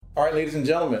All right, ladies and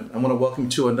gentlemen, I want to welcome you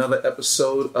to another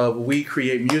episode of We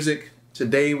Create Music.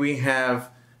 Today we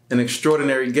have an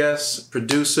extraordinary guest,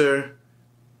 producer,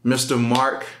 Mr.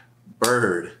 Mark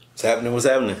Byrd. What's happening? What's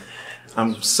happening?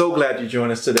 I'm so glad you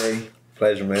joined us today.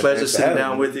 Pleasure, man. Pleasure sitting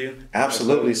down with you.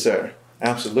 Absolutely, sir.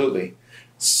 Absolutely.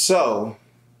 So,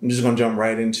 I'm just going to jump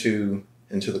right into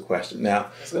the question. Now,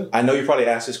 I know you probably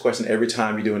ask this question every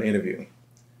time you do an interview.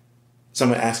 So I'm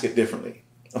going to ask it differently.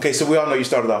 Okay, so we all know you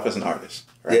started off as an artist,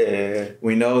 right? Yeah.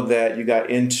 We know that you got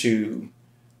into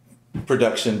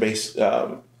production based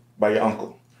by your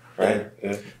uncle, right?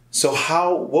 Yeah. So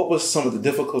what was some of the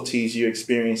difficulties you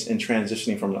experienced in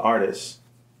transitioning from an artist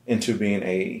into being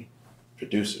a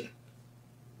producer?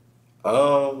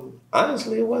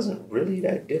 Honestly, it wasn't really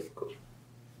that difficult.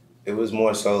 It was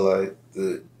more so like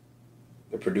the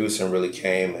producing really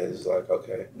came as like,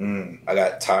 okay, I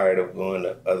got tired of going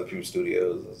to other people's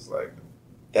studios. It's like,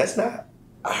 that's not,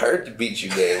 I heard the beat you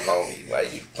gave, homie.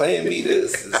 Like, you playing me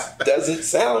this doesn't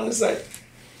sound the same.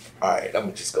 All right, I'm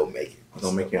gonna just go make it.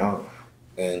 Don't make it out.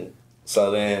 And so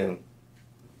then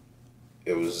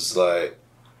it was just like,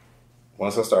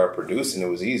 once I started producing, it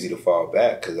was easy to fall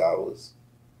back because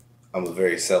I'm a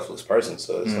very selfless person.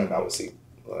 So it's like, I would see,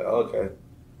 like, okay,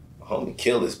 homie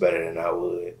kill this better than I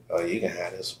would. Oh, you can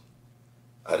have this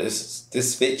one. Oh,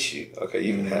 this fits you. Okay,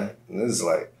 you can have it. And this is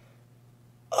like,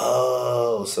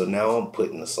 oh, so now I'm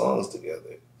putting the songs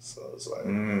together. So it's like,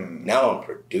 now I'm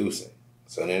producing.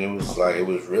 So then it was like, it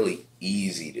was really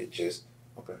easy to just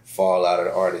fall out of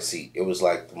the artist seat. It was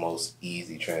like the most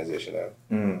easy transition out.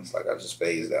 It's like I just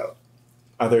phased out.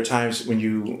 Are there times when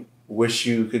you wish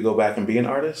you could go back and be an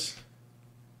artist?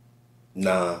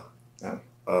 Nah.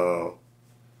 No.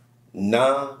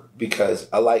 Nah, because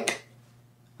I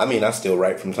still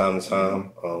write from time to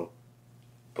time,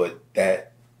 but that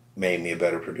made me a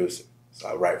better producer. So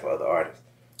I write for other artists.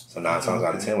 So 9 times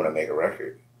out of 10 when I make a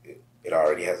record, it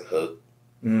already has a hook,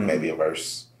 maybe a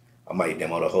verse. I might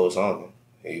demo the whole song.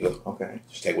 Here you go. Okay.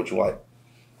 Just take what you like.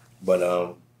 But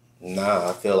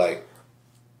I feel like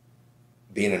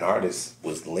being an artist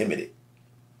was limited.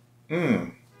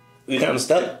 You kind of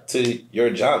stuck to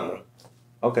your genre.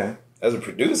 Okay. As a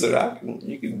producer,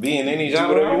 you can be in any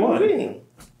genre whatever you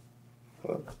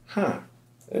want. Yeah.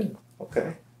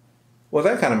 Okay. Well,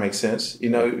 that kind of makes sense.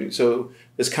 So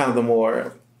it's kind of the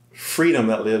more freedom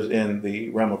that lives in the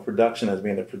realm of production as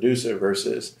being a producer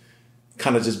versus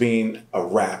kind of just being a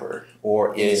rapper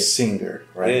or a singer,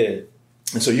 right? Yeah.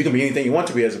 And so you can be anything you want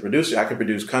to be as a producer. I can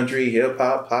produce country, hip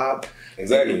hop, pop.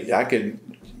 Exactly. I could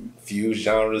fuse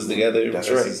genres together. That's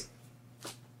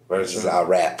Versus I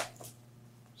rap.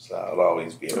 So I'll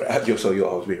always be a rapper. So you'll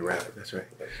always be a rapper. That's right.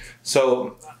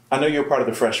 So I know you're part of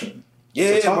the freshmen.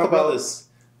 Yeah, so talk my about brothers.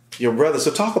 Your brother.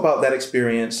 So talk about that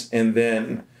experience and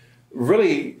then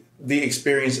really the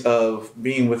experience of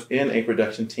being within a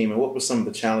production team and what were some of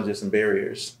the challenges and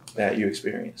barriers that you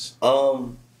experienced?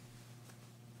 The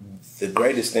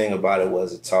greatest thing about it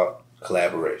was it taught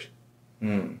collaboration.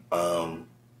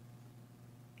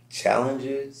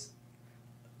 Challenges?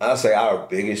 I'll say our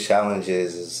biggest challenge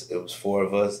is it was 4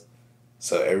 of us.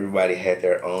 So everybody had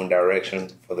their own direction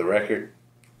for the record.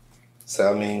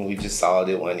 So, we just solved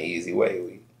it one easy way.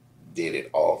 We did it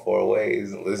all 4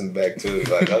 ways and listened back to it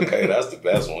like, okay, that's the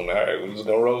best one. All right, we're just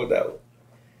going to roll with that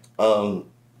one.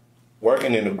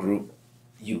 Working in a group,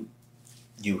 you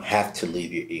have to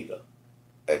leave your ego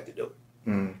at the door.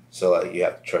 So, you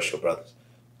have to trust your brothers.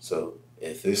 So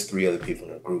if there's 3 other people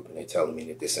in a group and they're telling me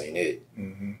that this ain't it,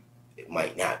 it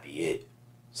might not be it.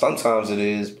 Sometimes it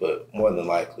is, but more than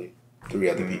likely, 3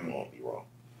 other people won't be wrong.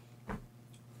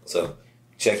 So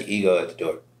check your ego at the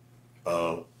door.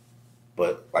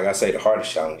 But like I say, the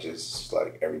hardest challenge is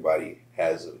like everybody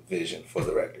has a vision for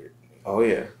the record. Oh,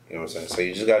 yeah. You know what I'm saying? So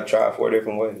you just got to try it 4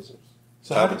 different ways.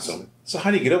 So how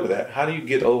do you get over that? How do you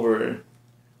get over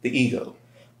the ego?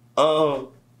 I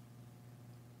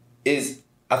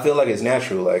feel like it's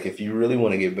natural. Like if you really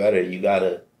want to get better, you got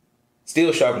to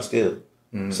steel sharpen steel.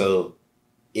 So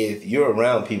if you're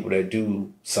around people that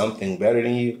do something better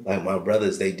than you, like my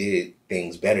brothers, they did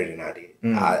things better than I did.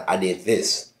 I did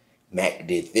this. Mac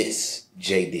did this.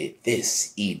 Jay did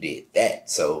this. E did that.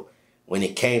 So when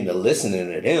it came to listening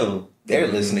to them, they're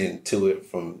listening to it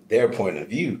from their point of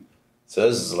view. So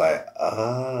this is like,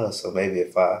 so maybe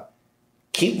if I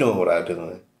keep doing what I'm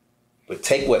doing, but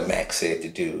take what Mac said to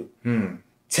do,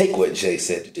 take what Jay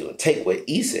said to do, and take what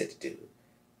E said to do,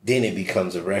 then it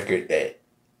becomes a record that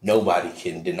nobody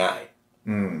can deny.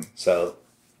 So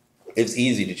it's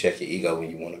easy to check your ego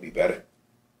when you want to be better.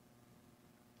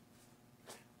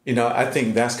 I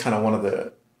think that's kind of one of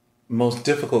the most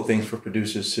difficult things for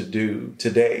producers to do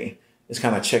today is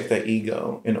kind of check that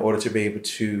ego in order to be able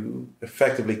to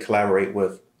effectively collaborate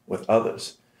with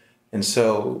others. And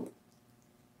so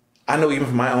I know even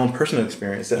from my own personal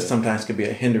experience that sometimes can be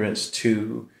a hindrance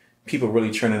to people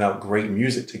really turning out great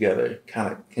music together.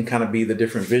 Can kind of be the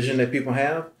different vision that people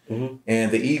have,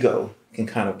 and the ego can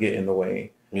kind of get in the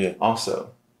way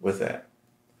also with that.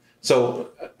 So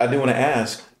I do want to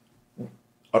ask,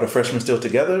 are the freshmen still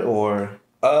together or?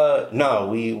 No,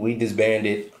 we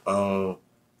disbanded.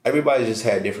 Everybody just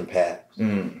had different paths,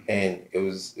 and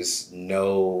it's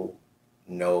no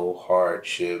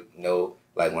hardship, no,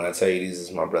 like when I tell you these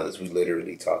is my brothers, we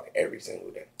literally talk every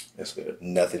single day. That's good.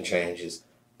 Nothing changes.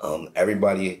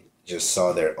 Everybody just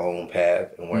saw their own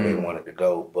path and where they wanted to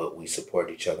go, but we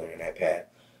support each other in that path.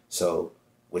 So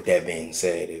with that being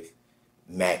said, if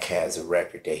Mac has a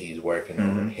record that he's working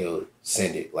on, he'll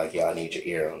send it like, y'all need your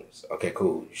ear on this. Okay,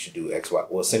 cool. You should do X, Y.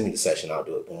 Well, send me the session. I'll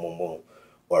do it. Boom, boom, boom.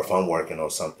 Or if I'm working on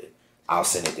something, I'll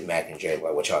send it to Mac and Jay.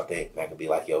 Like, what y'all think? Mac will be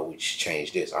like, yo, we should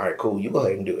change this. All right, cool. You go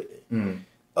ahead and do it then.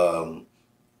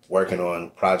 Working on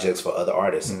projects for other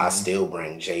artists, I still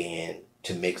bring Jay in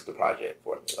to mix the project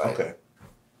for me. Like, okay.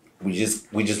 We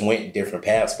just went different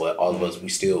paths, but all of us, we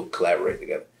still collaborate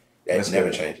together. That never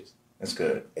changes. That's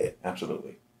good. Yeah.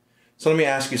 Absolutely. So let me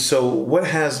ask you, so what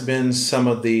has been some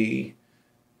of the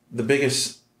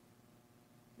biggest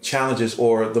challenges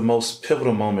or the most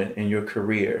pivotal moment in your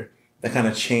career that kind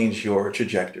of changed your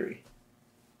trajectory?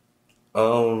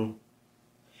 Man,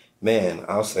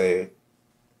 I'll say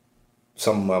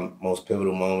some of my most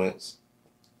pivotal moments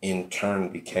in turn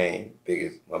became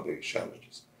my biggest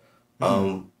challenges.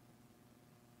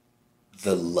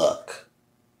 The luck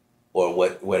or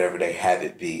whatever they have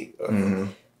it be.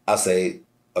 I'll say,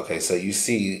 okay, so you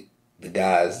see the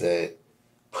guys that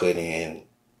put in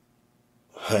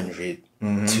 100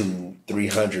 to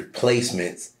 300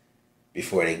 placements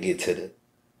before they get to the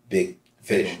big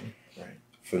fish. Right.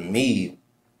 For me,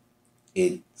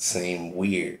 it seemed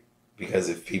weird because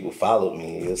if people follow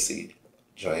me, you'll see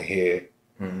joint here,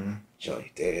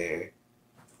 joint there,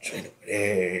 joint over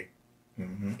there,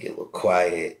 get a little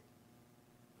quiet,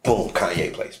 boom,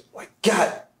 Kanye placement. Like,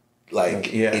 God,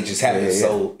 like, it just happened.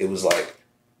 So it was like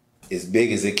as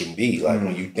big as it can be. Like,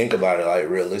 when you think about it, like,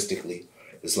 realistically,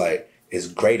 it's like, as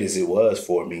great as it was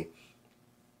for me,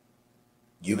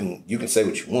 you can say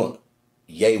what you want.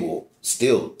 Ye will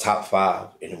still top 5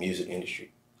 in the music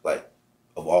industry, like,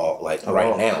 of all, like,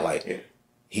 right now, like,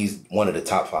 he's one of the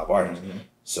top 5 artists.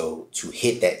 So to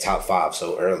hit that top 5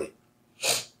 so early,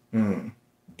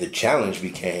 the challenge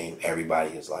became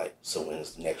everybody is like, so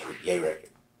when's the next Ye record?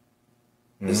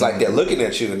 It's like they're looking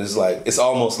at you and it's like, it's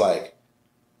almost like,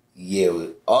 yeah,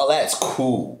 all that's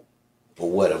cool, but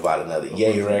what about another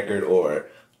Ye record or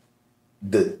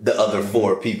the other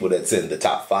 4 people that's in the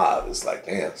top 5? It's like,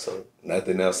 damn, so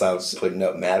nothing else I was putting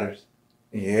up matters.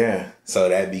 Yeah. So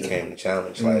that became the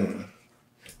challenge. Like,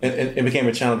 and it became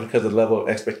a challenge because of the level of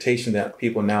expectation that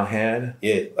people now had.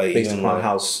 Yeah, like based upon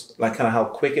how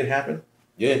quick it happened.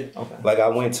 Yeah. Okay. Like I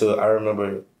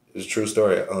remember it was a true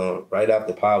story. Right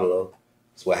after Pablo,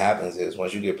 so what happens is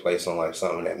once you get placed on like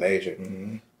something that major,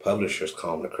 publishers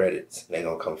comb the credits and they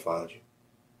gonna come find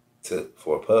you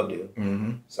for a pub deal.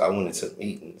 So I went into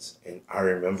meetings and I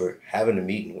remember having a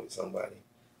meeting with somebody,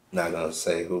 not gonna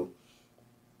say who,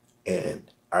 and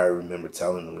I remember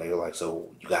telling them, they were like, so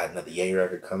you got another Ye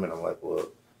record coming? I'm like, well,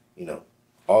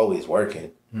 always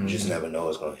working. You just never know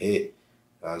it's gonna hit.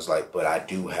 And I was like, but I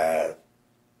do have,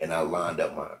 and I lined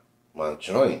up my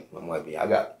joint. I'm like, I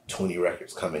got 20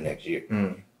 records coming next year.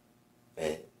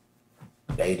 And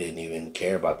they didn't even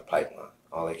care about the pipeline.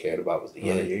 All they cared about was the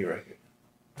Ye record.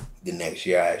 The next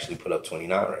year I actually put up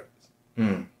 29 records.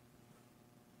 And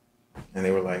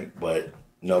they were like, but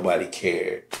nobody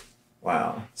cared.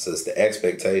 Wow. So it's the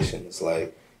expectation. It's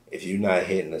like, if you're not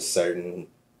hitting a certain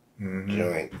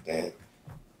joint, then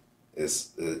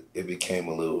it became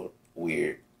a little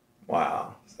weird.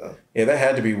 Wow. So. Yeah, that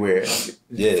had to be weird.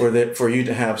 Yeah. For you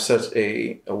to have such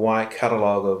a wide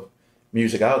catalog of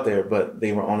music out there, but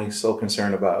they were only so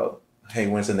concerned about, hey,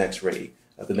 when's the next ready?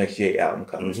 The next Ye album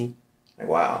comes. Like,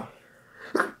 wow.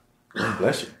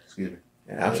 Bless you. Excuse me.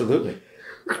 Yeah, absolutely.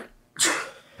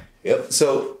 Yep.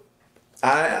 So,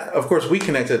 of course, we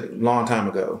connected a long time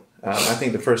ago. I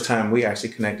think the first time we actually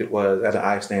connected was at an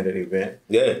iStandard event.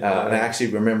 Yeah. And I actually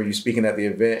remember you speaking at the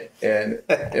event, and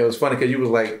it was funny because you was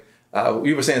like,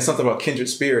 you were saying something about kindred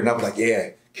spirit, and I was like,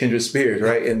 yeah, kindred spirit,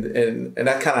 right? And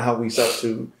that's kind of how we start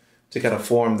to kind of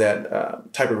form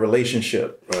that type of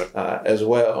relationship as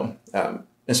well.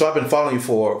 And so I've been following you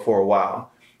for a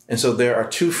while. And so there are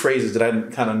 2 phrases that I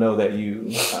kind of know that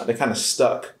that kind of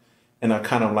stuck and are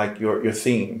kind of like your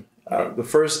theme. The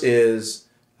first is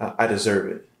I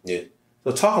Deserve It. Yeah.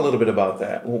 So talk a little bit about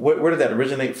that. Where did that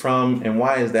originate from, and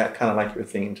why is that kind of like your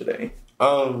theme today?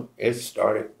 It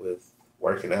started with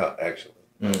working out, actually.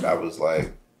 I was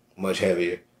like much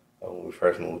heavier when we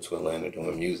first moved to Atlanta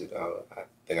doing music. I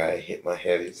think I hit my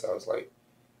heaviest. I was like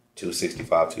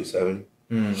 265,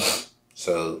 270.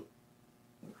 So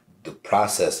the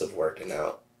process of working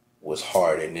out was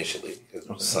hard initially because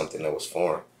it was something that was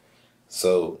foreign.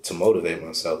 So to motivate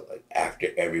myself, like after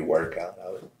every workout,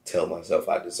 I would tell myself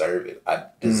I deserve it. I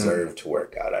deserve to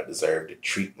work out. I deserve to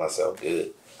treat myself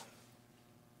good.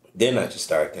 Then I just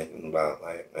started thinking about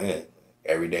like, man,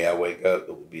 every day I wake up, it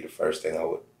would be the first thing I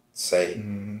would say,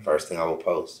 first thing I would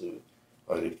post.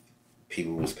 Or if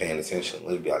people was paying attention, it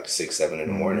would be like 6, 7 in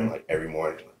the morning, like every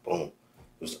morning, like boom. It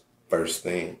was the first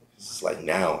thing. It's just like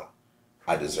now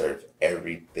I deserve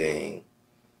everything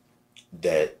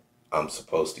that I'm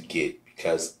supposed to get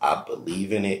because I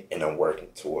believe in it and I'm working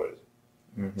towards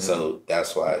it. So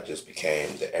that's why it just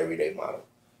became the everyday model.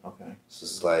 Okay. So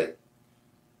it's like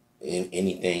in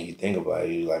anything you think about,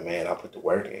 you're like, man, I put the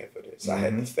work in for this. I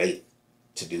had the faith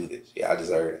to do this. Yeah, I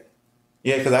deserve it.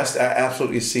 Yeah, because I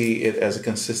absolutely see it as a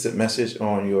consistent message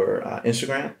on your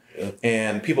Instagram,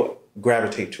 and people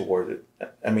gravitate toward it.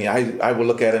 I mean, I would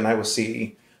look at it and I would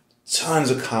see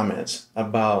tons of comments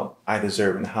about I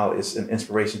Deserve It and how it's an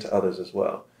inspiration to others as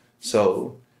well.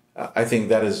 So I think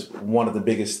that is one of the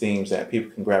biggest themes that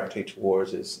people can gravitate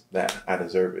towards is that I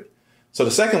deserve it. So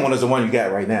the second one is the one you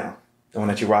got right now, the one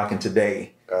that you're rocking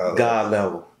today, God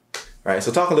Level. Right.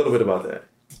 So talk a little bit about that.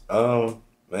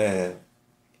 Man,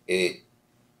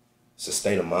 it's a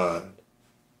state of mind.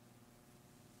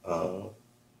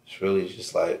 It's really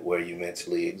just like where you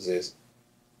mentally exist.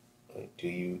 Like, do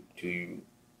you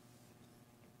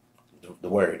the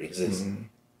word exists?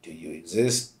 Do you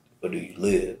exist or do you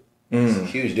live? There's a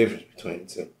huge difference between the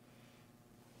two.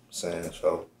 Saying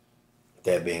so.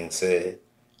 That being said,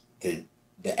 the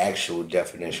actual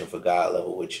definition for God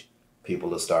level, which people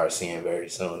will start seeing very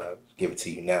soon, I'll give it to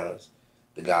you now, is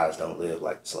the gods don't live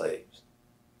like the slaves.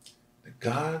 The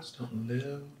gods don't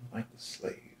live like the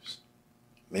slaves.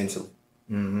 Mentally,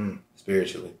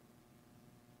 spiritually,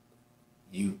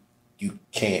 you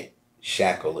can't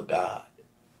shackle a god.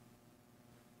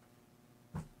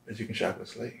 But you can shackle a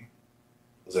slave.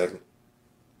 Exactly.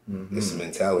 It's the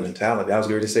mentality. Mentality. I was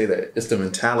going to say that. It's the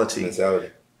mentality.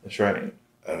 Mentality. That's right.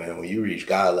 I mean, when you reach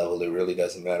God level, it really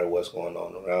doesn't matter what's going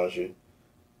on around you.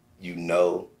 You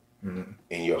know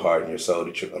in your heart and your soul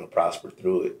that you're going to prosper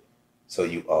through it. So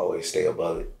you always stay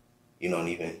above it. You don't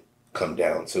even come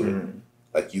down to it.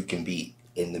 Like you can be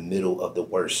in the middle of the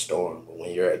worst storm, but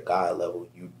when you're at God level,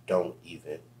 you don't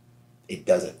even, it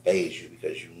doesn't faze you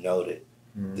because you know that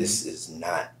this is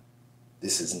not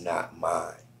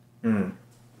mine.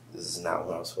 This is not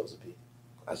what I'm supposed to be.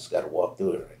 I just got to walk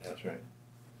through it right now. That's right.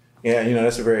 Yeah,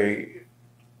 that's a very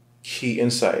key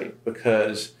insight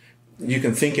because you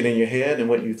can think it in your head, and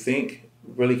what you think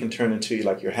really can turn into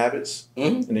like your habits,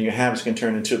 and then your habits can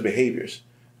turn into behaviors,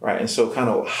 right? And so kind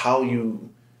of how you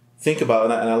think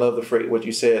about it, and I love the phrase, what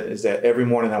you said is that every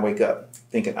morning I wake up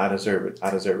thinking I deserve it,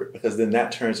 because then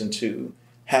that turns into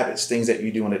habits, things that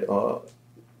you do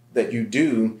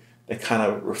that kind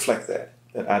of reflect that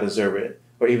I deserve it.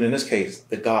 Or even in this case,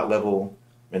 the God level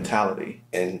mentality.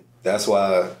 And that's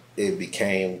why it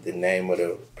became the name of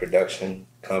the production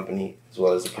company as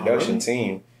well as the production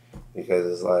team, because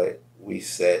it's like we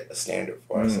set a standard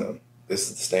for ourselves. This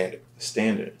is the standard.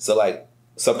 Standard. So like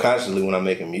subconsciously when I'm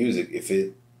making music, if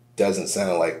it doesn't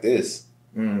sound like this,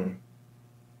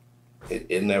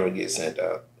 it never gets sent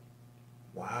out.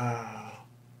 Wow.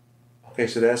 Okay,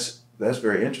 so that's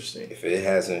very interesting. If it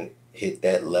hasn't hit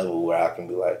that level where I can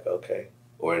be like, okay,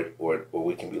 or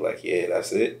we can be like, yeah,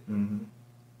 that's it.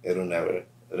 It'll never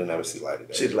see light of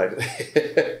day. See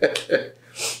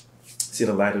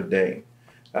the light of day.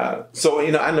 So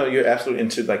I know you're absolutely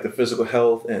into like the physical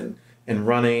health and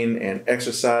running and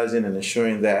exercising and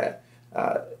ensuring that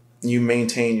you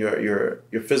maintain your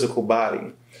physical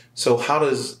body. So how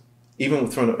does, even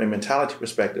from a mentality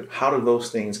perspective, how do those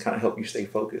things kind of help you stay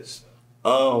focused?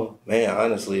 Man,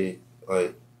 honestly,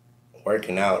 like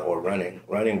working out or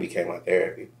running became my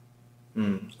therapy.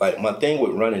 Like my thing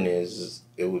with running is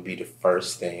it would be the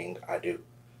first thing I do.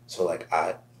 So like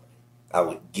I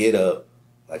would get up,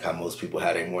 like how most people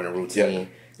have their morning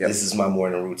routine. Yep. This is my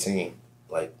morning routine.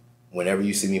 Like whenever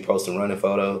you see me post a running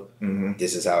photo,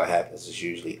 this is how it happens. It's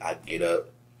usually I get up,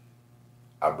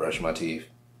 I brush my teeth,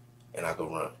 and I go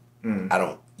run. I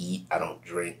don't eat, I don't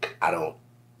drink, I don't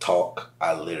talk.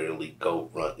 I literally go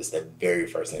run. It's the very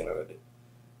first thing that I do.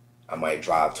 I might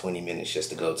drive 20 minutes just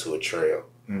to go to a trail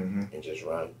and just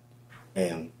run.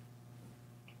 And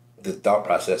the thought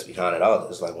process behind it all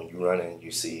is like when you're running,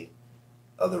 you see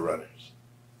other runners,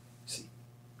 you see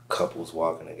couples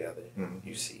walking together,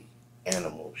 you see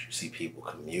animals, you see people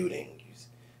commuting,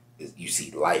 you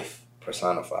see life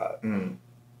personified.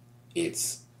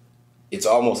 It's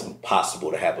almost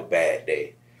impossible to have a bad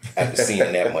day after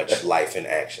seeing that much life in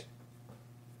action.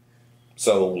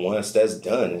 So once that's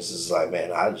done, it's just like,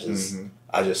 man, I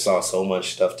just saw so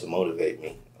much stuff to motivate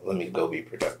me. Let me go be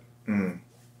productive.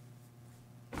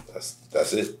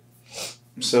 That's it.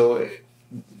 So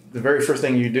the very first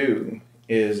thing you do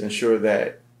is ensure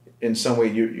that in some way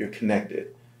you're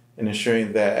connected, and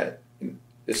ensuring that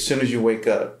as soon as you wake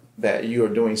up that you are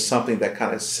doing something that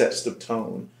kind of sets the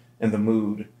tone and the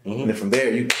mood. And then from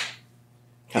there you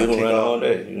kind of run the whole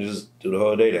day. You just do the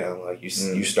whole day down. Like you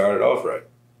started off right.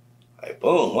 Like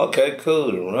boom, okay,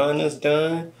 cool. The run is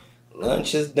done.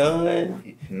 Lunch is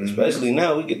done. Especially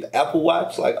now, we get the Apple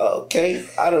Watch. Like, okay,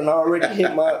 I done already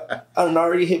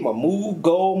hit my move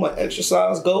goal, my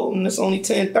exercise goal, and it's only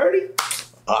 10:30.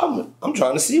 I'm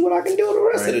trying to see what I can do the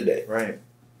rest of the day. Right,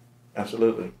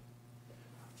 absolutely.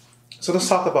 So let's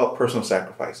talk about personal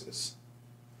sacrifices.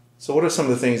 So, what are some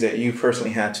of the things that you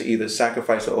personally had to either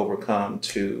sacrifice or overcome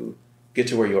to get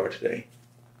to where you are today?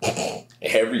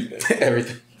 Everything.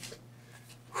 Everything.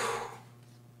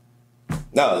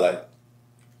 No, like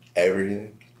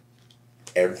everything,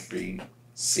 every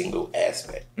single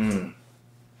aspect.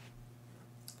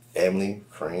 Family,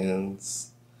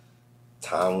 friends,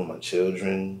 time with my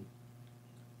children,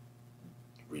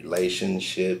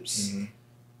 relationships,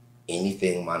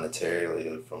 anything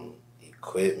monetarily, from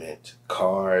equipment,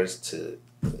 cars to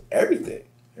everything.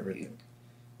 Everything.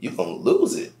 You're gonna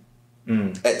lose it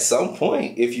at some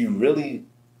point if you really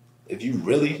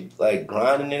like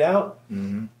grinding it out.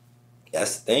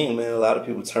 That's the thing, man. A lot of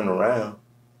people turn around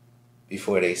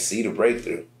before they see the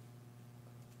breakthrough.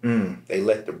 They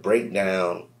let the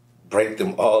breakdown break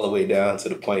them all the way down to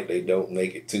the point they don't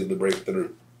make it to the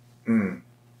breakthrough.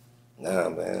 Nah,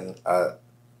 man.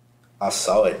 I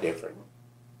saw it different.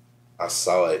 I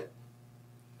saw it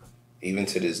even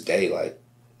to this day. Like,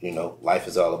 you know, life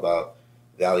is all about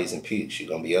valleys and peaks. You're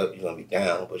going to be up, you're going to be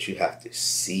down, but you have to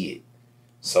see it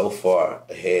so far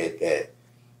ahead that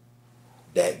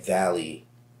that valley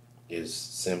is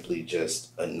simply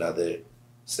just another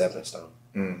stepping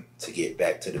stone to get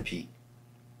back to the peak.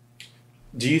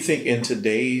 Do you think in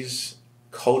today's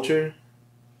culture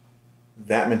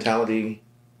that mentality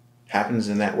happens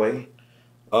in that way?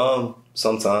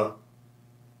 Sometimes.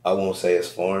 I won't say it's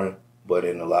foreign, but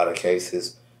in a lot of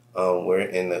cases, we're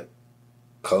in the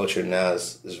culture now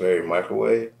is very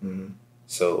microwave.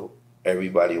 So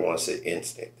everybody wants the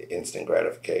instant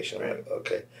gratification. Right. Like,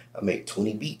 okay, I make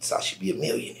 20 beats, I should be a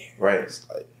millionaire. Right. It's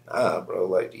like, nah, bro.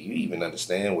 Like, do you even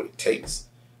understand what it takes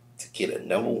to get a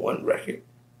 #1 record?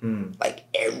 Like,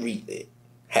 everything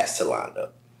has to line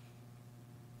up.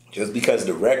 Just because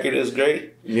the record is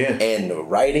great, and the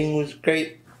writing was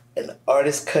great, and the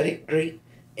artist cut it great,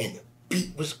 and the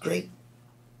beat was great,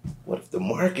 what if the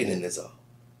marketing is off?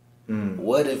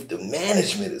 What if the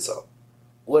management is off?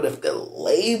 What if the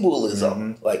label is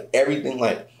off? Like, everything,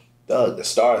 like, the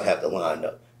stars have to line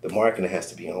up. The marketing has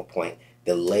to be on point.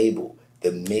 The label,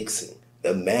 the mixing,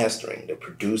 the mastering, the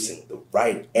producing, the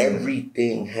writing,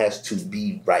 everything has to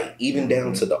be right. Even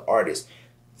down to the artist.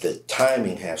 The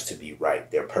timing has to be right.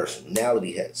 Their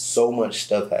personality has so much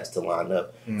stuff has to line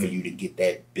up for you to get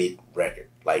that big record.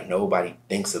 Like, nobody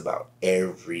thinks about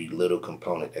every little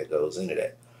component that goes into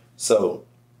that. So,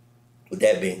 with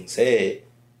that being said,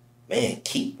 man,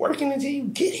 keep working until you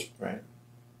get it. Right.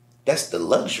 That's the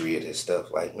luxury of this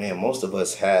stuff. Like, man, most of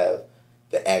us have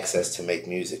the access to make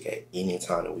music at any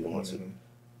time that we want to.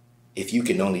 If you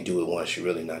can only do it once, you're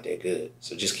really not that good.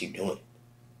 So just keep doing it.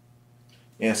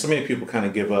 Yeah, so many people kind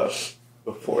of give up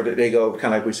before they go,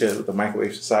 kind of like we said with the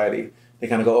microwave society. They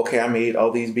kind of go, okay, I made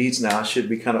all these beats now. I should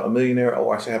be kind of a millionaire,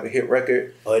 or I should have a hit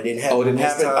record. Oh, it didn't happen.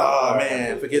 Oh,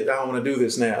 man, forget that. I don't want to do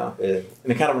this now. Yeah.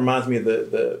 And it kind of reminds me of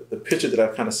the picture that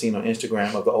I've kind of seen on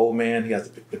Instagram of the old man. He has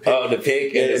the pick. Oh, the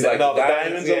pick. And it's like all the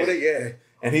diamonds over there. Yeah.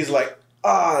 And he's like,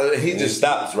 he just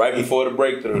stops right before the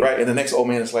breakthrough. Right. And the next old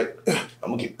man is like, I'm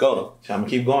going to keep going. I'm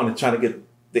going to keep going and trying to get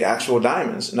the actual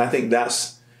diamonds. And I think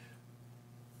that's,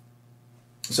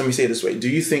 so let me say it this way. Do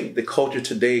you think the culture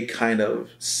today kind of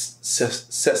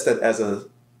sets that as a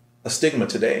stigma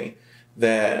today,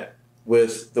 that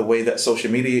with the way that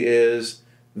social media is,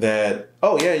 that,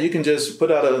 oh yeah, you can just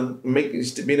put out be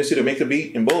in the studio, make a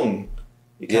beat, and boom,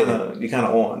 you kind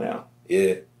of on now.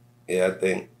 Yeah, I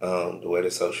think the way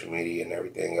the social media and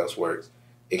everything else works,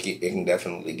 it can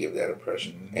definitely give that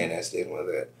impression and that stigma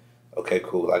that okay,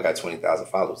 cool, I got 20,000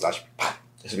 followers. I should be popping.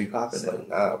 It should be popping. It's like,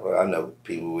 nah, bro. I know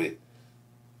people with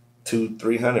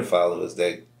 200-300 followers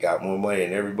that got more money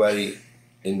than everybody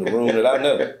in the room that I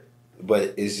know.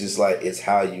 But it's just like, it's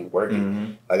how you work it.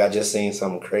 Mm-hmm. Like, I just seen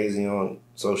something crazy on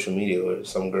social media where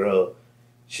some girl,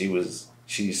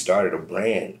 she started a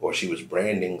brand, or she was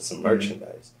branding some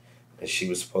merchandise. And she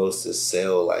was supposed to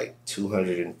sell like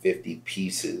 250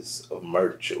 pieces of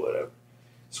merch or whatever.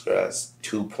 This girl has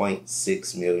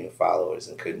 2.6 million followers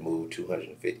and couldn't move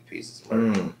 250 pieces of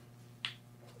merch.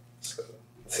 So,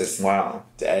 just, wow.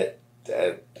 That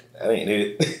ain't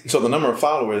it. So the number of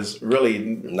followers really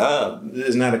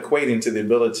is not equating to the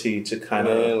ability to kind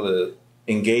of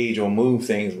engage or move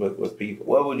things with people.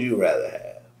 What would you rather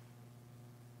have?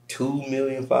 2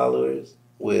 million followers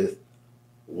with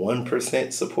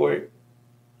 1% support,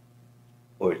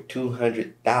 or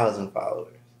 200,000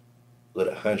 followers with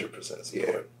 100%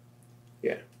 support?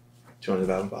 Yeah.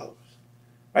 200,000 followers.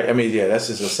 I mean, yeah, that's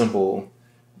just a simple,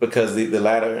 because the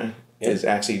latter is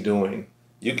actually doing,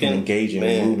 you can engaging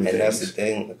and moving and things. that's the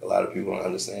thing. Like, a lot of people don't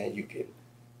understand.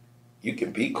 You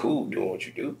can be cool doing what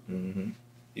you do. Mm-hmm.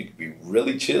 You can be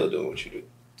really chill doing what you do.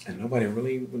 And nobody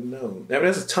really would know. Now,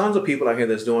 there's tons of people out here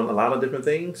that's doing a lot of different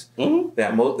things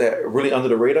that are really under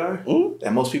the radar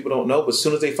that most people don't know. But as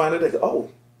soon as they find it, they go,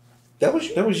 "Oh, that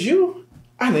was you?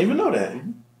 I didn't even know that."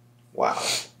 Wow.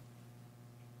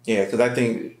 Yeah, because I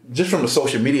think just from a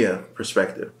social media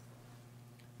perspective,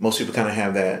 most people kind of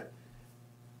have that.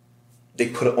 They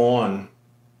put it on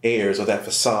airs or that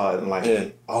facade and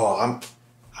like, "Oh,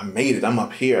 I made it. I'm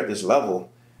up here at this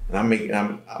level, and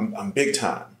I'm big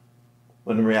time."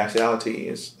 When the reality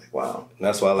is like, wow. And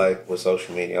that's why, like, with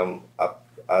social media,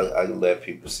 I let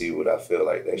people see what I feel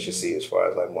like they should see as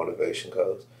far as like motivation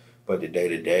goes. But the day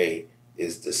to day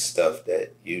is the stuff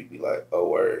that you'd be like, oh,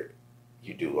 word,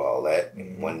 you do all that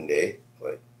in one day.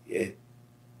 Like, yeah,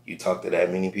 you talk to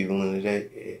that many people in a day.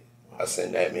 Yeah, I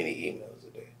send that many emails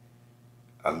a day.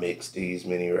 I mix these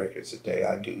many records a day.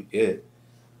 I do. Yeah.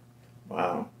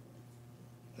 Wow.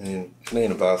 And it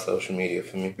ain't about social media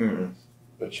for me. Mm-mm.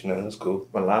 But, you know, it's cool.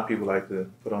 But a lot of people like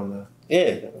to put on the...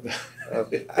 Yeah.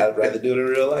 I'd rather do it in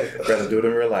real life. I'd rather do it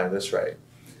in real life. That's right.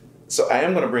 So I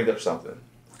am going to bring up something,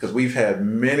 because we've had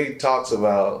many talks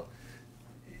about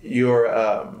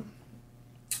your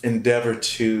endeavor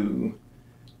to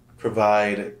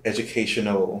provide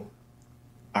educational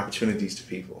opportunities to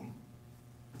people.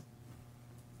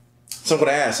 So I'm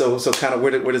going to ask, so kind of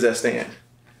where does that stand?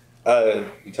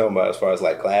 You talking about as far as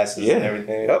like classes and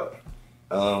everything? Yep.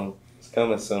 It's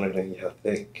coming sooner than y'all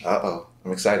think. Uh-oh.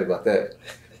 I'm excited about that.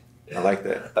 I like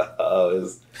that.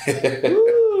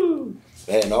 Woo!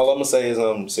 Man, all I'm gonna say is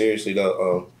seriously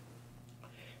though,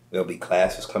 there'll be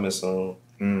classes coming soon.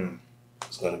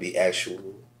 It's gonna be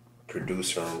actual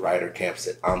producer and writer camps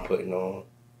that I'm putting on,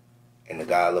 and the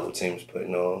God Level team's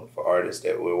putting on for artists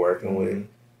that we're working with.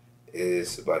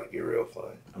 It's about to get real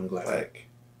fun. I'm glad. Like,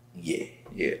 yeah.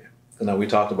 No, we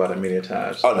talked about it many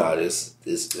times. Oh no, it's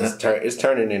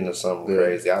turning into something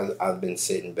crazy. I've been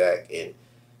sitting back, and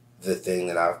the thing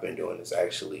that I've been doing is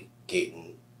actually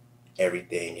getting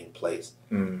everything in place.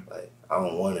 Like, I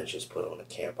don't want to just put on a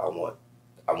camp. I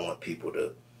want people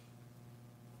to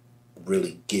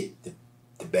really get the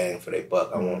bang for their buck.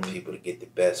 I want people to get the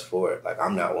best for it. Like,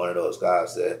 I'm not one of those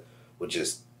guys that would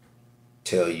just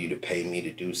tell you to pay me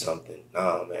to do something.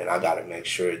 No, man, I got to make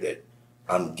sure that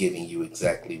I'm giving you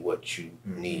exactly what you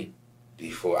need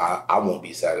before. I won't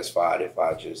be satisfied if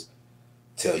I just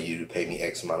tell you to pay me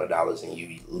X amount of dollars and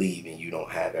you leave and you don't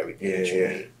have everything that you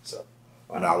need. So,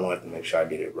 and I wanted to make sure I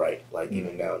did it right, like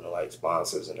even down to like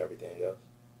sponsors and everything else.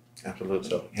 Absolutely.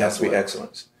 So it has to be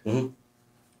excellence. God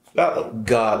level.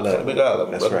 God level. God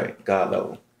level. That's right. God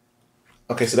level.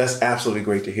 Okay, so that's absolutely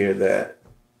great to hear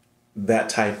that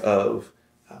type of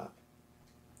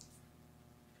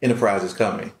enterprise is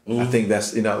coming. I think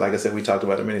that's, like I said, we talked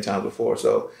about it many times before.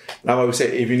 So I always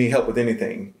say, if you need help with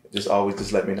anything, just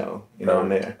let me know. I'm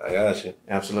there. I got you.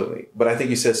 Absolutely. But I think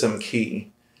you said something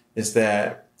key is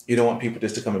that you don't want people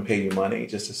just to come and pay you money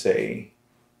just to say,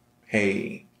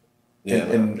 hey,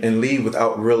 and leave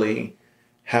without really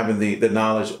having the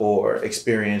knowledge or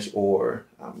experience or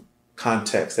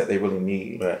context that they really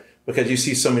need. Right. Because you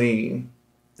see so many,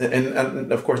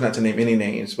 and of course not to name any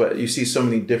names, but you see so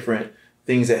many different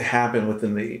things that happen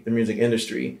within the music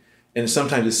industry, and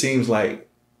sometimes it seems like,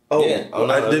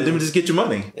 let me just get your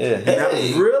money, and not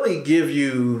really give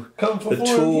you the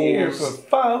tools here for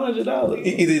 $500.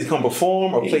 Either come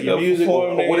perform or play your music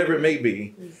or whatever it may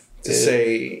be, to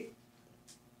say,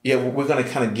 we're going to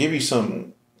kind of give you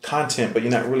some content, but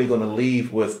you're not really going to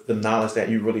leave with the knowledge that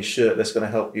you really should. That's going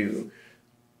to help you,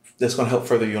 that's going to help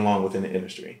further you along within the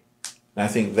industry. And I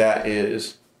think that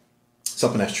is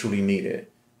something that's truly needed,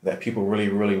 that people really,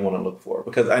 really want to look for.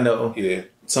 Because I know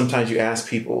sometimes you ask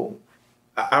people.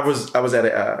 I was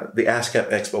at the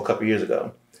ASCAP Expo a couple years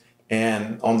ago,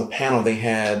 and on the panel they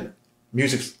had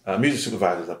music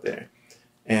supervisors up there,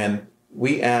 and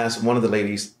we asked one of the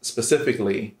ladies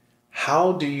specifically,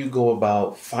 how do you go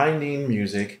about finding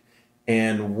music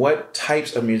and what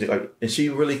types of music? And she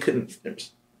really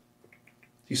couldn't.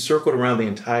 She circled around the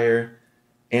entire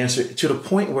answer to the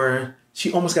point where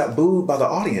she almost got booed by the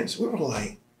audience. We were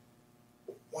like,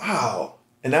 wow.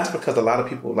 And that's because a lot of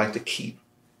people like to keep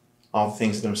all the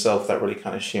things to themselves without really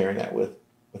kind of sharing that with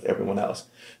everyone else.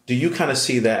 Do you kind of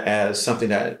see that as something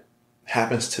that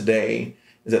happens today,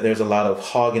 is that there's a lot of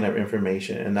hogging of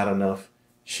information and not enough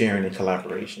sharing and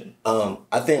collaboration?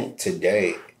 I think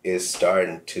today is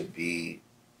starting to be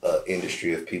an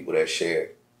industry of people that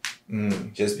share.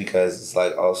 Just because it's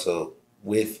like also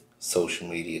with social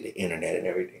media, the internet and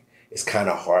everything, it's kind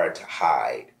of hard to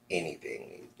hide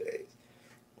anything these days.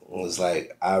 It's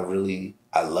like, I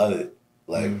love it.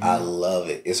 Like, I love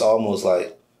it. It's almost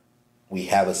like we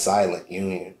have a silent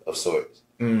union of sorts.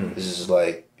 This is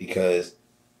like, because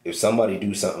if somebody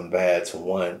do something bad to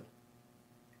one,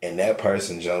 and that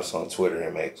person jumps on Twitter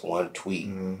and makes one tweet,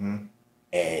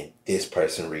 and this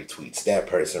person retweets, that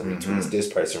person retweets, this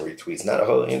person retweets, not a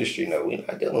whole industry, no, we're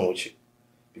not dealing with you.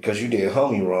 Because you did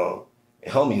homie wrong,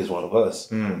 and homie is one of us.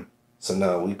 So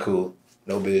no, we cool,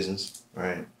 no business.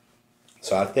 Right.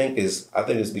 So I think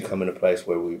it's becoming a place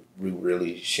where we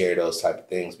really share those type of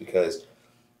things, because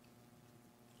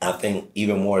I think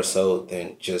even more so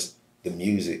than just the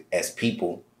music, as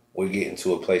people, we're getting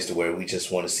to a place to where we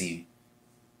just want to see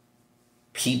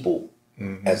people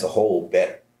as a whole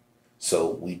better.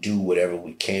 So we do whatever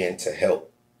we can to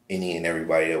help any and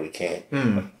everybody that we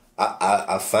can.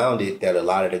 I found it that a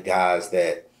lot of the guys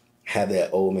that have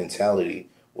that old mentality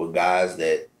were guys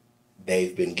that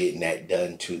they've been getting that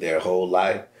done to their whole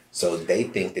life. So they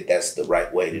think that that's the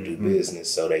right way to do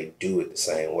business. So they do it the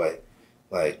same way.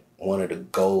 Like, one of the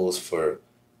goals for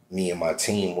me and my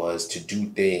team was to do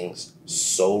things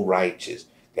so righteous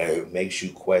that it makes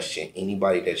you question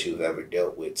anybody that you've ever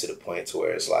dealt with, to the point to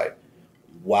where it's like,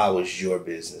 why was your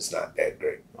business not that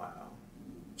great? Wow.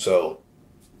 So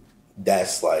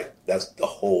that's the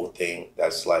whole thing.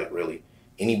 That's like, really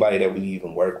anybody that we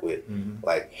even work with,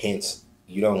 like, hence,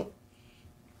 you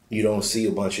don't see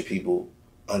a bunch of people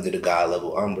under the God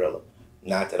level umbrella.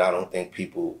 Not that I don't think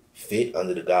people fit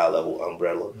under the God level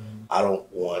umbrella. I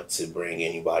don't want to bring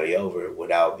anybody over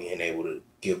without being able to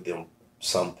give them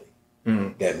something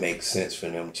that makes sense for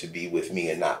them to be with me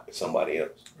and not with somebody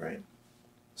else. Right.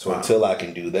 So until I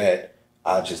can do that,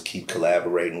 I'll just keep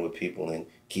collaborating with people and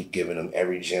keep giving them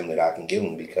every gem that I can give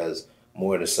them, because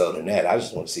more than so than that, I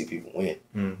just want to see people win.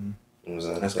 You know what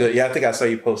I'm That's good. Yeah, I think I saw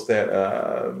you post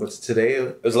that. What's today?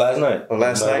 It was last night. Oh,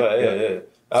 last night? Yeah.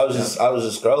 I was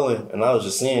just scrolling, and I was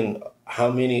just seeing how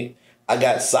many. I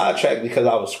got sidetracked because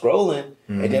I was scrolling,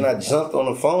 and then I jumped on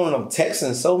the phone and I'm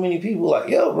texting so many people like,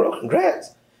 "Yo, bro,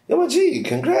 congrats! Yo, my G,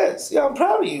 congrats! Yeah, I'm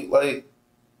proud of you." Like,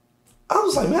 I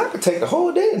was like, man, I could take the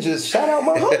whole day and just shout out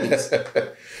my homies.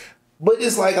 But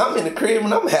it's like, I'm in the crib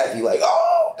and I'm happy, like,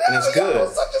 oh, damn, and it's good.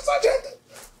 Such and such.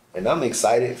 And I'm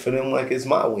excited for them like it's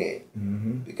my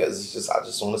win. Because it's just, I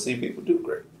just want to see people do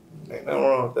great. Ain't nothing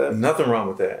wrong with that. Nothing wrong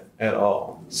with that at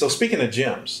all. So speaking of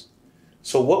gems,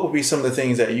 so what would be some of the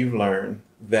things that you've learned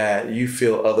that you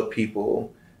feel other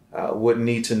people would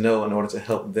need to know in order to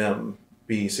help them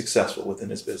be successful within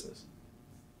this business?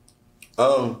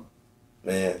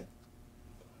 Man,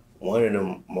 one of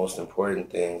the most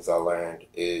important things I learned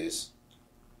is,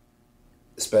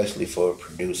 especially for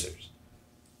producers,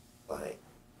 like,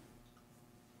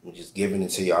 I'm just giving it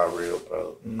to y'all real,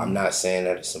 bro. I'm not saying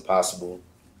that it's impossible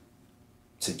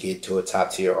to get to a top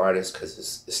tier artist, because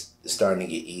it's starting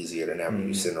to get easier than ever.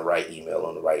 You send the right email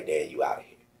on the right day and you out of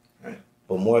here. Right.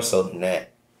 But more so than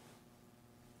that,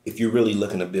 if you're really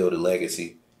looking to build a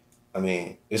legacy, I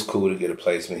mean, it's cool to get a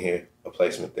placement here, a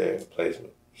placement there, a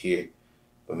placement here.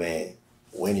 But man,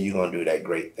 when are you going to do that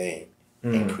great thing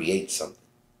and create something?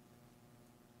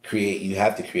 You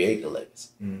have to create the legacy.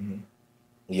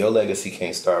 Your legacy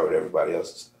can't start with everybody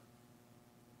else's stuff.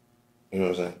 You know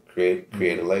what I'm saying?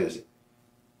 Create a legacy.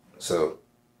 So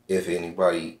if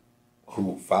anybody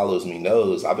who follows me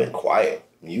knows, I've been quiet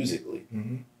musically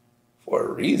for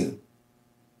a reason.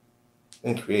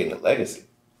 I've been creating a legacy.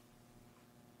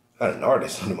 I'm an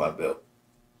artist under my belt.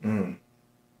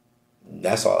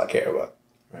 That's all I care about.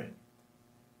 Right.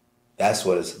 That's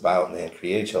what it's about, man.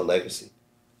 Create your legacy.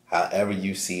 However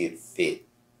you see it fit.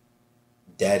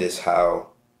 That is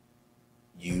how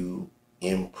you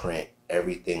imprint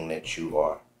everything that you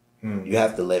are. You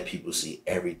have to let people see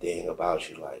everything about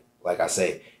you. Like I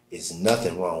say, it's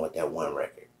nothing wrong with that one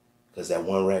record, because that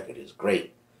one record is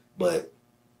great. But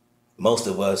most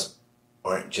of us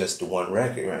aren't just the one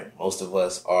record. Right. Most of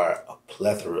us are a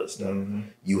plethora of stuff. Mm-hmm.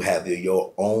 You have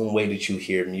your own way that you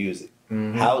hear music.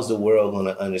 Mm-hmm. How is the world going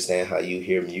to understand how you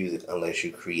hear music unless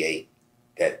you create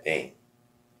that thing?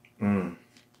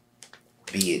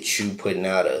 Be it you putting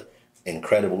out a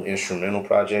incredible instrumental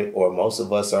project, or most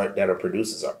of us that are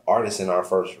producers are artists in our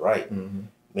first right.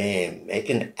 Man, make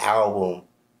an album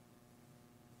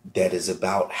that is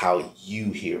about how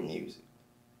you hear music.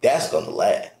 That's gonna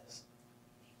last,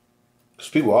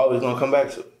 because people are always gonna come back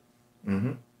to it.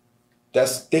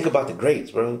 Think about the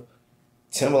greats, bro.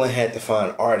 Timbaland had to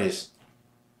find artists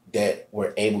that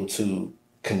were able to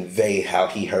convey how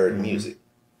he heard music.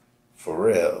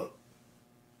 Pharrell,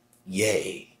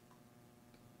 Ye,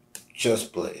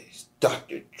 Just Blaze,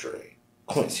 Dr. Dre,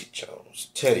 Quincy Jones,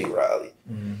 Teddy Riley.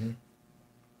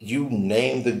 You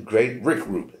name the great, Rick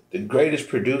Rubin, the greatest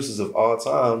producers of all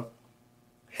time,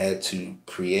 had to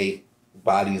create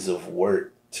bodies of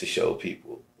work to show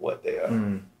people what they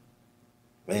are.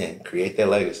 Man, create that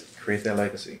legacy. Create that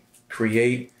legacy.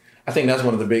 I think that's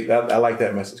one of the big, I like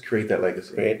that message. Create that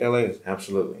legacy. Create that legacy.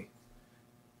 Absolutely.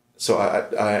 So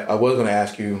I was going to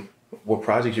ask you what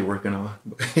projects you're working on.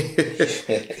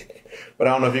 But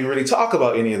I don't know if you can really talk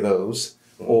about any of those,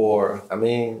 or I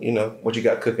mean, you know, what you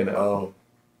got cooking up.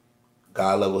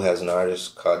 God Level has an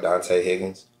artist called Dante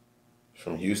Higgins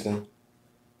from Houston.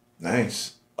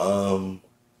 Nice.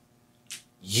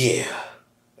 Yeah,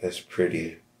 that's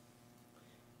pretty.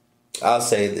 I'll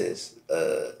say this.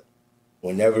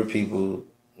 Whenever people,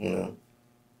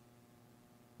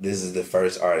 this is the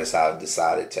first artist I've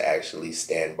decided to actually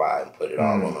stand by and put it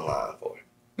all on the line for.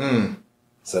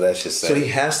 So that's just so he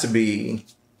has to be.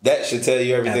 That should tell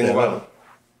you everything about him.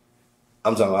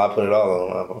 I'm talking about I put it all on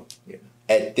the line for him. Yeah.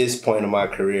 At this point in my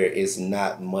career, it's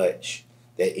not much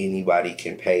that anybody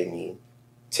can pay me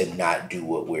to not do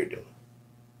what we're doing.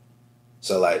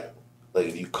 So like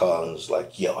if you call and it's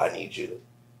like, yo, I need you to.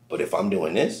 But if I'm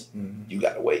doing this, you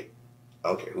got to wait. I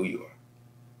don't care who you are.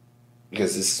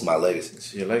 Because this is my legacy. This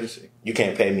is your legacy. You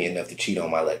can't pay me enough to cheat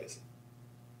on my legacy.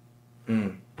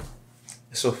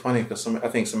 It's so funny because I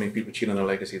think so many people cheat on their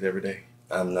legacies every day.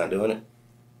 I'm not doing it.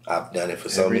 I've done it for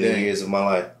so many years of my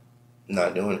life. I'm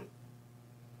not doing it.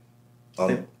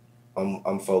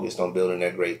 I'm focused on building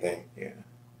that great thing. Yeah.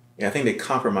 Yeah, I think they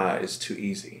compromise too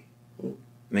easy. And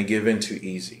they give in too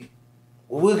easy.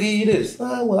 Well, we'll give you this.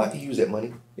 Well, I can use that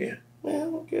money. Yeah. Man, I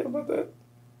don't care about that.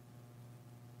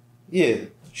 Yeah,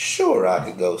 sure, I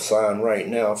could go sign right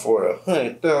now for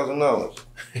 $100,000.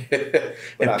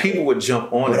 And people would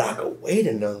jump on it. But I could wait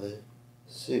another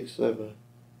 6-7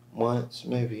 months,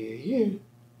 maybe a year,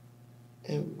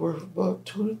 and worth about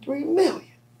 $2 to $3 million.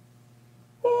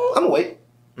 I'm gonna wait.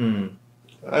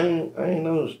 I ain't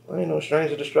no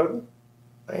stranger to struggle.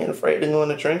 I ain't afraid to go in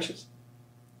the trenches.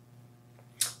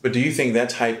 But do you think that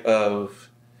type of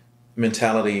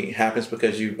mentality happens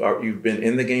because you've been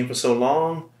in the game for so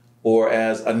long, or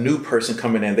as a new person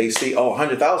coming in, they see, oh,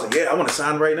 100,000, yeah, I want to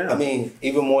sign right now? I mean,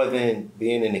 even more than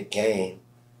being in the game,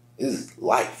 this is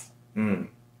life. I'm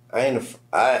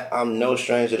no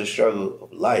stranger to the struggle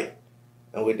of life.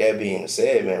 And with that being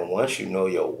said, man, once you know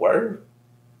your worth,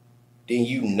 then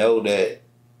you know that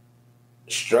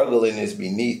struggling is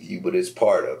beneath you, but it's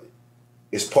part of it.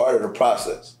 It's part of the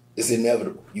process. It's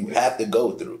inevitable. You have to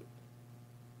go through it.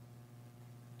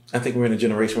 I think we're in a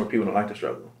generation where people don't like to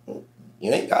struggle.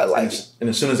 You ain't got to like it. And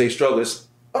as soon as they struggle, it's,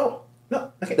 oh,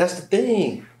 no. Okay. That's the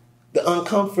thing. The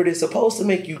uncomfort is supposed to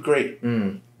make you great.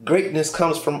 Greatness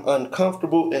comes from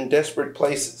uncomfortable and desperate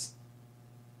places.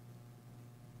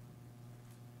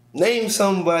 Name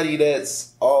somebody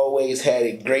that's always had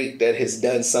it great that has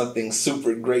done something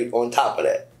super great on top of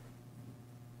that.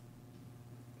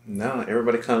 No,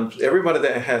 everybody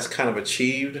that has kind of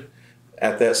achieved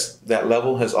at that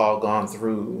level has all gone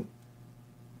through,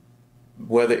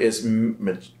 whether it's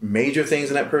major things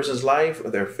in that person's life or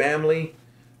their family,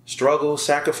 struggles,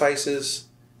 sacrifices,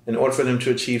 in order for them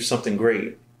to achieve something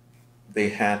great, they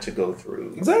had to go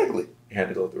through. Exactly. They had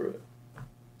to go through it.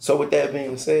 So with that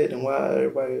being said, then why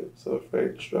everybody so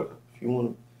afraid to struggle? If you want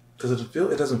to, because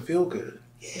it doesn't feel good.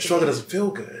 Yeah. Struggle doesn't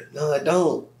feel good. No, it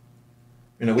don't.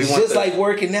 It's just like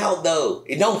working out, though.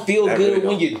 It don't feel good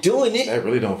when you're doing it. That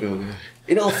really don't feel good.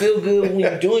 It don't feel good when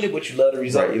you're doing it, but you love the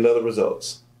results. Right, you love the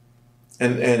results.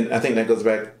 And I think that goes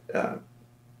back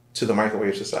to the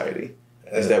microwave society,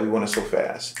 is that we want it so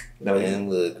fast. And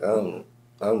look,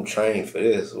 I'm trained for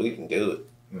this. We can do it.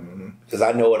 Because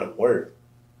I know what I'm worth.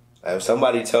 If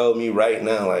somebody told me right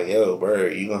now, like, yo,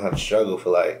 Byrd, you're gonna have to struggle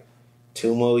for like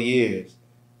 2 more years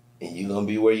and you're gonna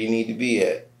be where you need to be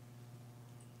at,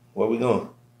 where we going?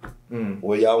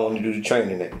 Where y'all want to do the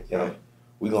training at? You know?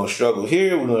 We gonna struggle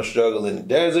here, we're gonna struggle in the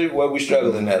desert, where we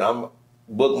struggling at? I'm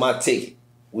book my ticket.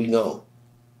 We going.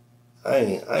 I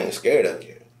ain't scared of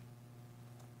it.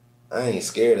 I ain't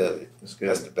scared of it. That's good.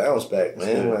 That's the bounce back,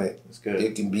 man. Like, that's good.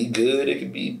 It can be good, it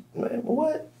can be, man,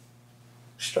 what?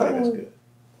 Struggle. That's good.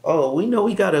 Oh, we know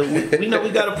we gotta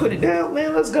put it down,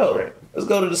 man. Let's go. Right. Let's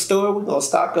go to the store. We're gonna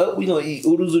stock up. We're gonna eat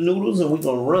oodles and noodles, and we're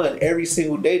gonna run every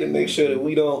single day to make sure that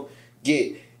we don't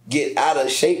get out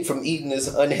of shape from eating this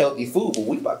unhealthy food. But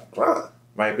we about to grind.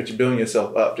 Right, but you're building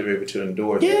yourself up to be able to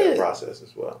endure that process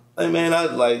as well. Hey man, I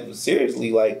like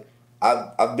seriously, like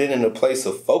I've been in a place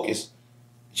of focus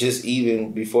just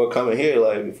even before coming here.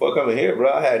 Like before coming here,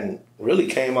 bro, I hadn't really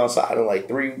came outside in like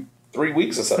three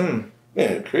weeks or something.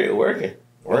 Man, the crib working.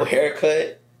 No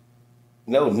haircut,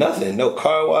 no nothing, no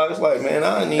car wash. Like, man,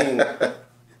 I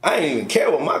ain't even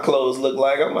care what my clothes look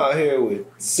like. I'm out here with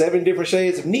 7 different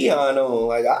shades of neon on.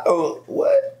 Like, I don't,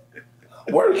 what?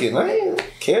 I'm working. I ain't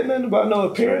care nothing about no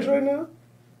appearance right now.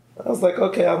 I was like,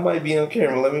 okay, I might be on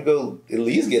camera. Let me go at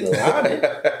least get a liner.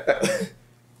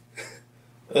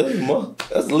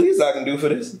 That's the least I can do for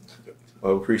this.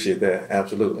 Well, appreciate that.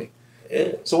 Absolutely.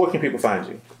 Yeah. So where can people find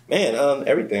you? Man,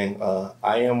 everything.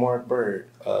 I am Mark Byrd.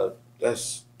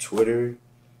 That's Twitter,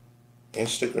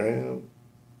 Instagram,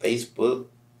 Facebook,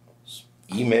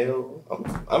 email.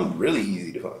 I'm really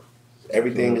easy to find.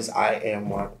 Everything is I am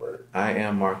Mark Byrd. I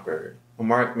am Mark Byrd. Well,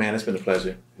 Mark, man, it's been a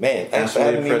pleasure. Man, thanks for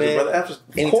having me, man. Brother.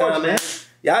 Anytime, man.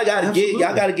 Y'all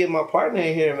gotta get my partner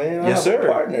in here, man. Yes, sir.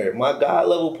 Partner, my God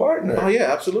level partner. Oh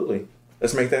yeah, absolutely.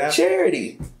 Let's make that happen.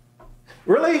 Charity.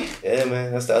 Really? Yeah,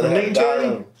 man. That's the other half of God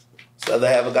level. That's the other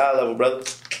half of God level, brother.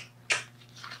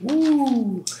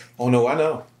 Woo. Oh no, I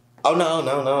know. Oh no.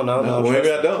 Well,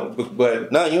 maybe I don't.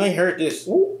 But no, you ain't heard this.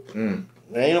 Ain't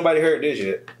nobody heard this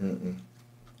yet.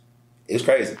 It's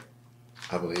crazy.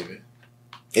 I believe it.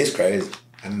 It's crazy.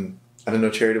 I didn't know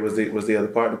Charity was the other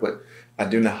partner, but I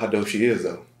do know how dope she is,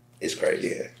 though. It's crazy.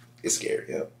 Yeah. It's scary.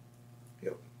 Yep.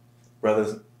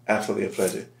 Brothers, absolutely a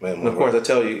pleasure. Man, and of course, I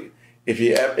tell you, if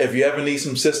you ever need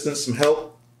some assistance, some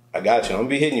help, I got you. I'm gonna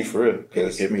be hitting you for real.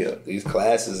 Hit me up. These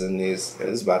classes and this,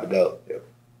 it's about to go. Yep.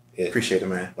 Yeah. Appreciate it,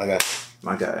 man. My guy.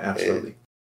 Absolutely. Yeah.